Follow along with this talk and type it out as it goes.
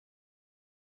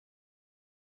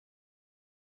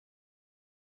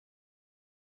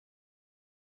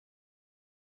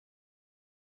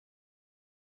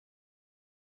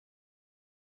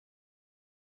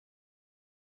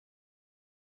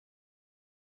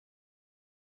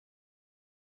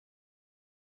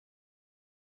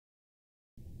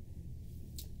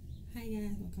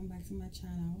guys, welcome back to my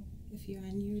channel. If you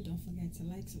are new, don't forget to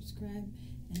like, subscribe,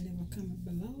 and leave a comment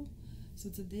below. So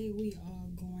today we are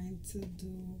going to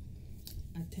do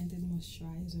a tinted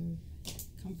moisturizer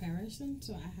comparison.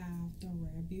 So I have the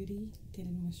Rare Beauty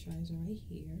tinted moisturizer right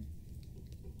here.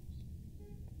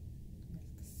 You can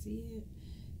see it.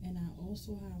 And I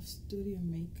also have Studio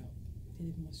Makeup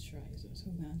tinted moisturizer. So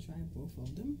we're gonna try both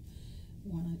of them,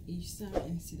 one on each side,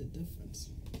 and see the difference.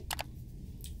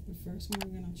 The first one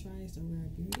we're gonna try is the Rare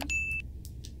Beauty.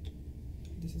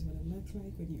 This is what it looks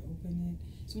like when you open it.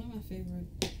 It's one of my favorite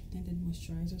tinted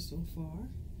moisturizers so far,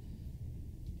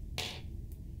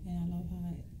 and I love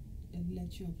how it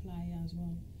lets you apply it as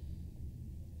well.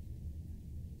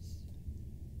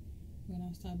 We're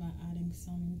gonna start by adding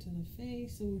some to the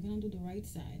face. So we're gonna do the right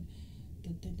side,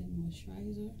 the tinted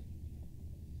moisturizer.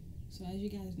 So as you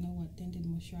guys know, what tinted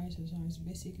moisturizers are, is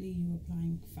basically you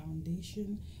applying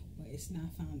foundation, but it's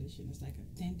not foundation, it's like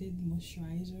a tinted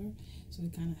moisturizer. So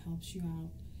it kind of helps you out,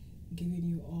 giving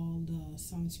you all the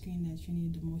sunscreen that you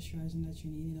need, the moisturizing that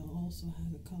you need. It also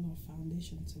has a color of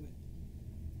foundation to it.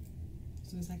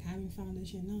 So it's like having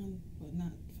foundation on, but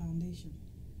not foundation.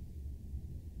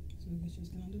 So we're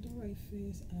just gonna do the right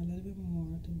face, add a little bit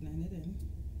more to blend it in.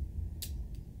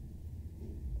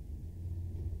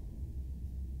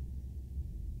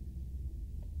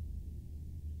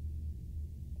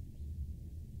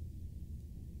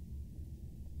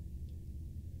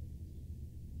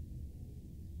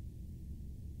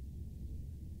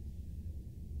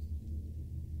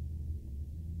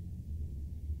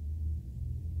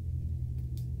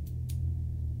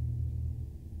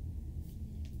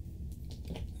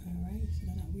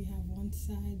 We have one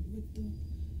side with the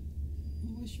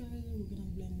moisturizer, we're gonna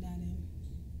blend that in.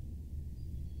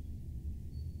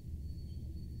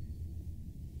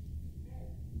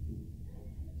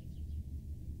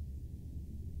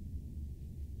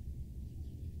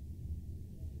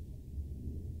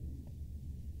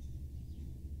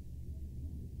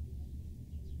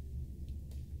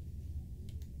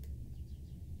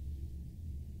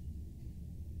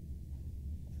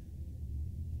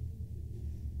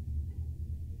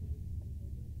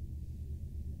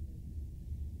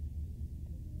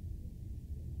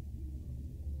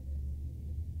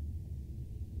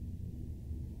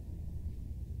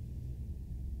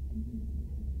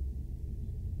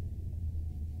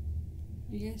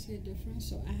 You guys see a difference?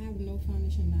 So I have no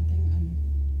foundation, nothing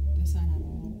on this side at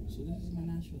all. So this is my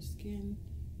natural skin.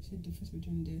 See the difference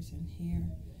between this and here.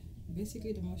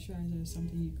 Basically, the moisturizer is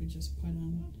something you could just put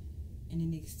on, and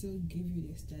then they still give you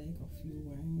the aesthetic of you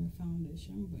wearing your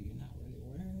foundation, but you're not really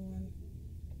wearing one.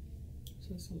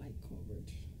 So it's a light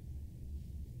coverage.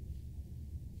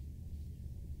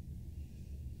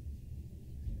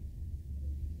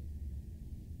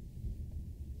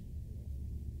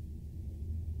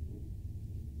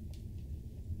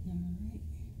 Alright.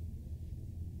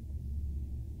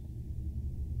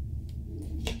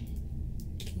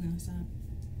 We're gonna start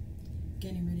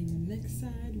getting ready the next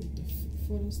side with the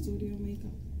Photo Studio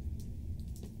Makeup.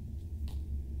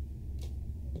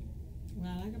 What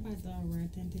I like about the Rare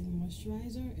Tinted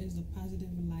Moisturizer is the Positive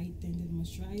Light Tinted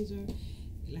Moisturizer.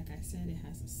 Like I said, it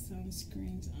has the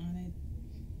sunscreens on it.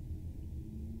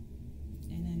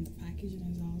 And then the packaging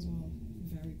is also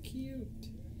very cute.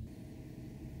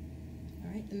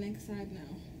 Alright, the next side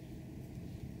now.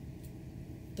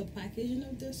 The packaging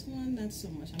of this one, not so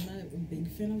much. I'm not a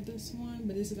big fan of this one,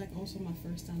 but this is like also my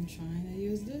first time trying to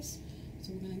use this.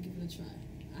 So we're gonna give it a try.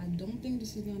 I don't think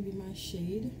this is gonna be my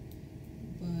shade,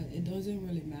 but it doesn't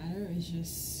really matter. It's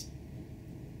just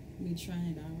me trying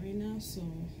it out right now. So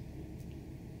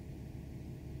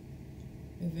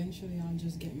eventually I'll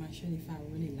just get my shade if I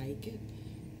really like it.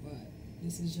 But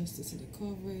this is just to see the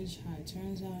coverage, how it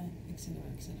turns out, etc.,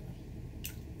 etc.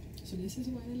 So this is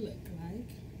what it looked like.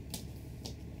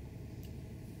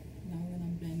 Now we're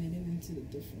gonna blend it into the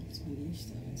difference on each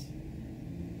side.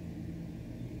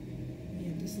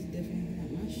 Yeah, this is definitely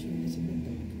not my shade. It's a bit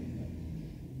darker, but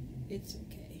it's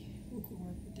okay. We can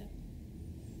work with that.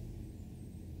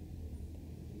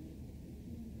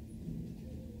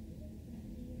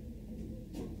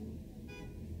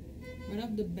 Right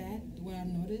off the bat, what I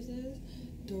noticed is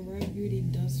the Rare Beauty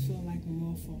does feel like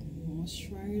more for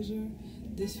moisturizer.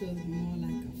 This feels more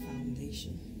like a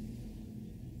foundation.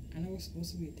 I know it's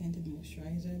supposed to be a tinted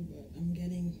moisturizer, but I'm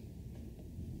getting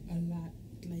a lot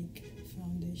like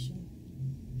foundation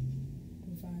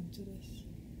vibe to this.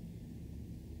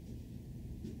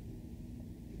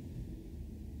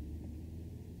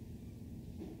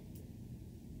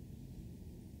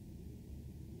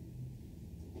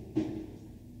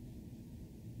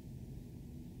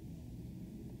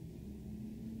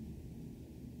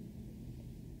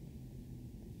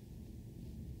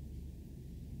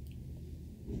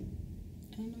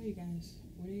 don't know, you guys.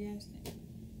 What do you guys think?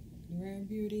 Rare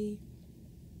Beauty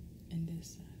and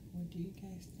this side. What do you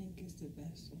guys think is the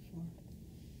best so far?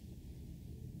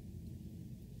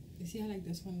 You see how like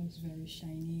this one looks very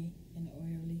shiny and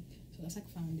oily, so that's like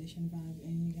foundation vibe,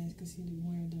 and you guys can see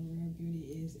where the Rare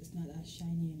Beauty is. It's not as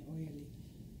shiny and oily.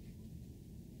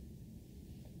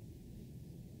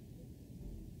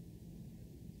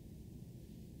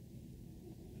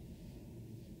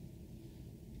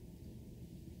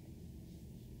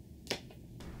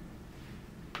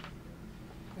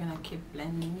 I'm gonna keep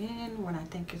blending in. When I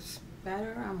think it's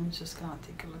better, I'm just gonna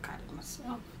take a look at it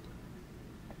myself.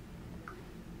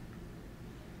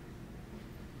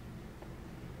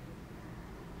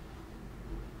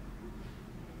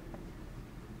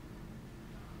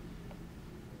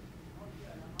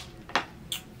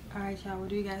 Alright y'all, what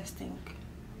do you guys think?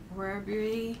 Rare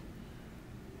Beauty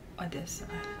or this side?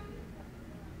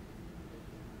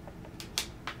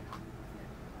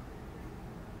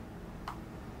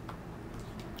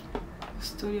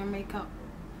 Studio Makeup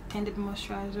Tinted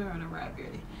Moisturizer or the Rare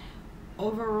Beauty?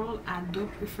 Overall, I do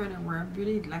prefer the Rare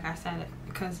Beauty, like I said,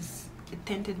 because it's a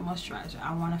tinted moisturizer.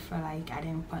 I want to feel like I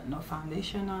didn't put no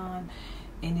foundation on,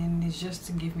 and then it's just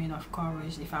to give me enough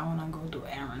coverage if I want to go do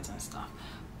errands and stuff.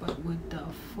 But with the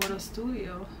Photo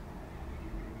Studio,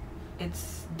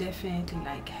 it's definitely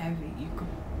like heavy.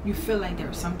 You feel like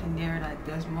there's something there, that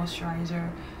there's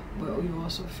moisturizer, but you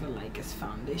also feel like it's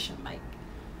foundation like.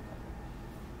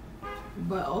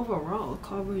 But overall,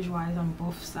 coverage wise on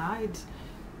both sides,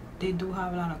 they do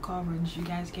have a lot of coverage. You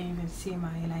guys can't even see my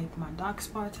dark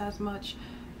spots as much,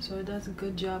 so it does a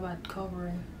good job at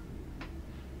covering.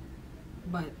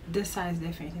 But this side is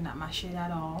definitely not my shade at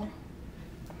all.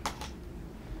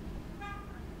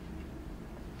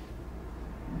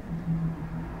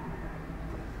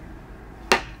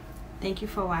 Thank you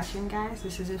for watching, guys.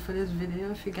 This is it for this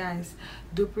video. If you guys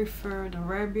do prefer the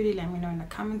Rare Beauty, let me know in the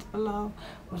comments below.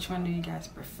 Which one do you guys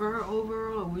prefer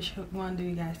overall, or which one do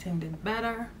you guys think did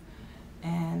better?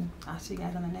 And I'll see you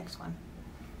guys on the next one.